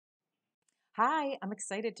Hi, I'm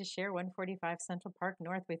excited to share 145 Central Park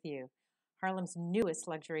North with you, Harlem's newest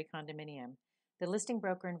luxury condominium. The listing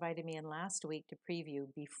broker invited me in last week to preview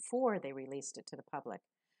before they released it to the public.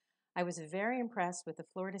 I was very impressed with the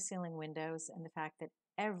floor to ceiling windows and the fact that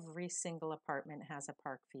every single apartment has a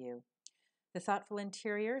park view. The thoughtful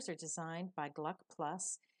interiors are designed by Gluck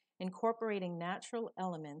Plus, incorporating natural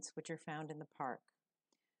elements which are found in the park.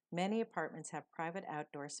 Many apartments have private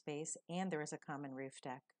outdoor space and there is a common roof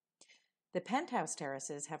deck. The penthouse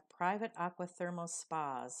terraces have private aqua thermal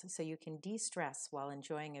spas so you can de-stress while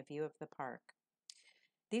enjoying a view of the park.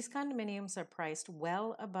 These condominiums are priced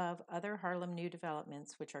well above other Harlem new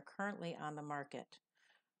developments which are currently on the market.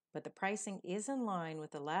 But the pricing is in line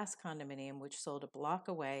with the last condominium which sold a block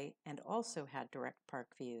away and also had direct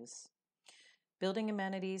park views. Building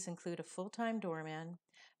amenities include a full-time doorman,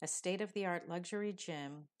 a state-of-the-art luxury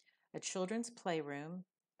gym, a children's playroom,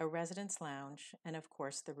 a residence lounge, and of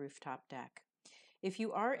course the rooftop deck. If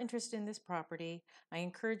you are interested in this property, I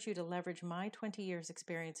encourage you to leverage my 20 years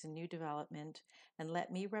experience in new development and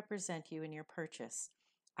let me represent you in your purchase.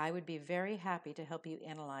 I would be very happy to help you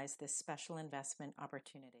analyze this special investment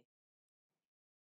opportunity.